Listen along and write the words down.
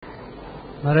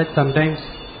Maharaj, sometimes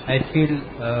I feel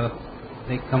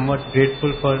like somewhat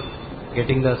grateful for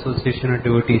getting the association of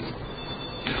devotees.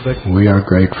 But we are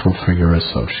grateful for your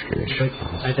association.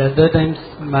 But at other times,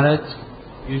 Maharaj,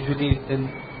 usually then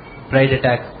pride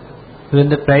attacks. So when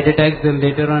the pride attacks, then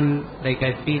later on, like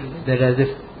I feel that as if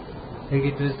like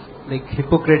it was like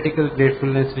hypocritical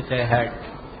gratefulness which I had.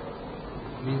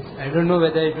 Means I don't know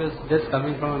whether it was just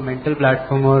coming from a mental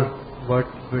platform or what,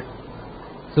 but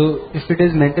so if it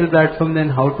is mental platform, then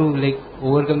how to like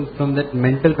overcome from that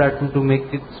mental platform to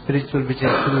make it spiritual, which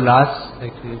actually lasts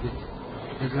actually. Which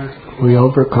is not. We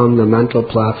overcome the mental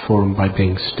platform by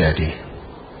being steady.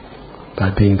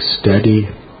 By being steady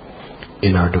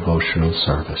in our devotional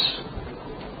service.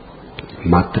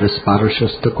 Matra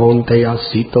sparashasta konteya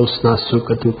sitosna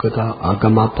sukadukata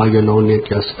agamapayano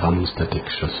nityastham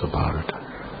statiksha subharata.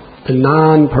 The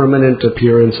non-permanent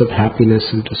appearance of happiness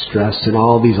and distress and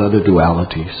all these other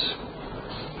dualities.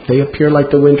 They appear like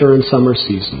the winter and summer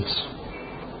seasons.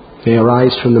 They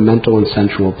arise from the mental and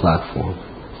sensual platform.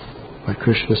 But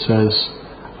Krishna says,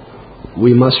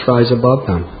 we must rise above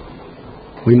them.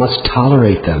 We must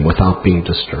tolerate them without being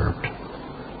disturbed.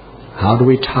 How do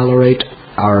we tolerate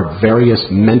our various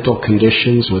mental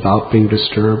conditions without being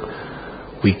disturbed?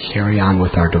 We carry on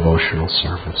with our devotional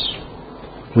service.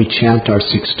 We chant our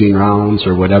 16 rounds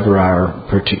or whatever our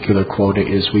particular quota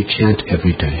is, we chant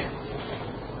every day.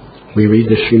 We read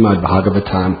the Srimad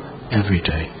Bhagavatam every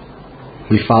day.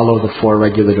 We follow the 4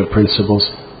 regulative principles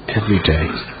every day.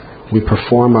 We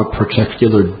perform our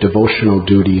particular devotional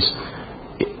duties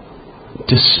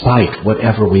despite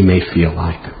whatever we may feel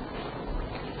like.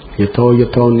 Yato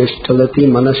yato nishtalati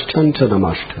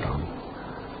manashchantanamashtaram.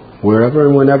 Wherever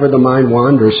and whenever the mind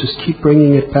wanders, just keep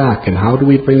bringing it back. And how do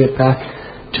we bring it back?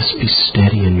 Just be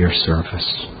steady in your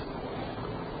service.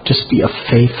 Just be a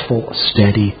faithful,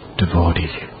 steady devotee.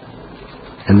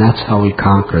 And that's how we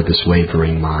conquer this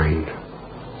wavering mind.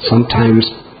 Sometimes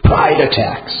pride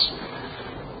attacks.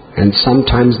 And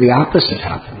sometimes the opposite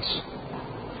happens.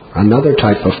 Another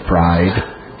type of pride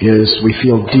is we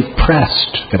feel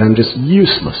depressed, that I'm just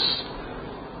useless.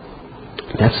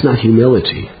 That's not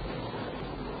humility.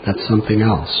 That's something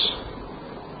else.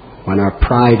 When our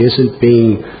pride isn't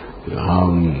being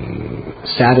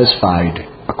satisfied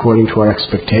according to our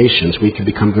expectations, we can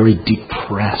become very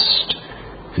depressed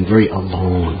and very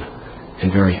alone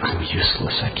and very, I'm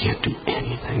useless, I can't do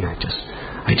anything, I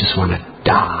just want to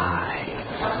die.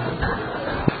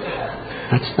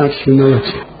 That's not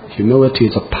humility. Humility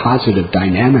is a positive,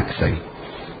 dynamic thing.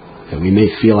 That we may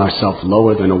feel ourselves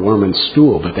lower than a worm in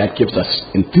stool, but that gives us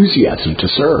enthusiasm to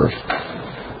serve.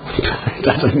 It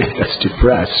doesn't make us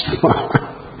depressed.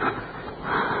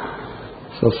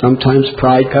 So sometimes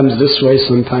pride comes this way,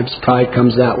 sometimes pride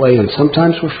comes that way, and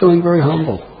sometimes we're feeling very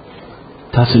humble.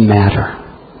 Doesn't matter.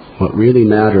 What really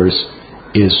matters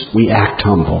is we act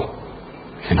humble.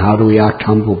 And how do we act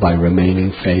humble? By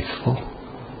remaining faithful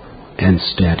and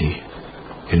steady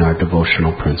in our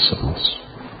devotional principles.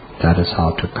 That is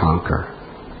how to conquer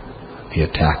the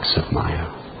attacks of Maya.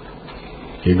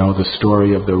 You know the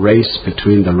story of the race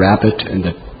between the rabbit and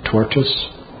the tortoise?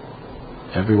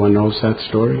 Everyone knows that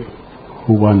story?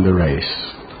 Who won the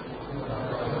race?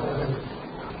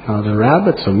 Now the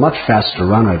rabbit's a much faster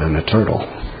runner than the turtle.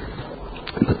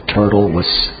 The turtle was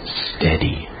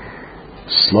steady.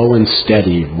 Slow and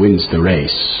steady wins the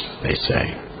race, they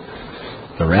say.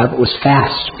 The rabbit was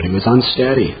fast, but he was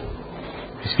unsteady.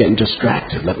 He's getting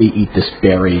distracted. Let me eat this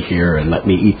berry here and let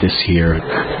me eat this here.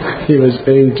 He was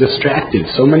being distracted.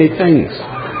 So many things.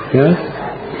 Yeah?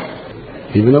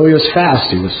 Even though he was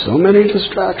fast, he was so many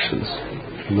distractions.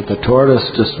 But the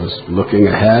tortoise just was looking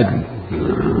ahead.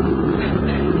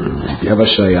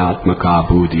 Yavashayatmaka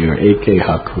buddhir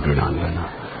ekeha kudunandana.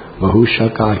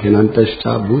 Mahushaka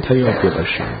hinantashta bhutayo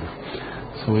vyavashayana.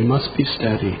 So we must be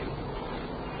steady.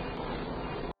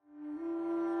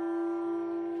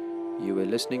 You were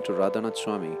listening to Radhanath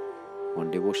Swami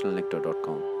on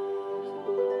devotionalnectar.com.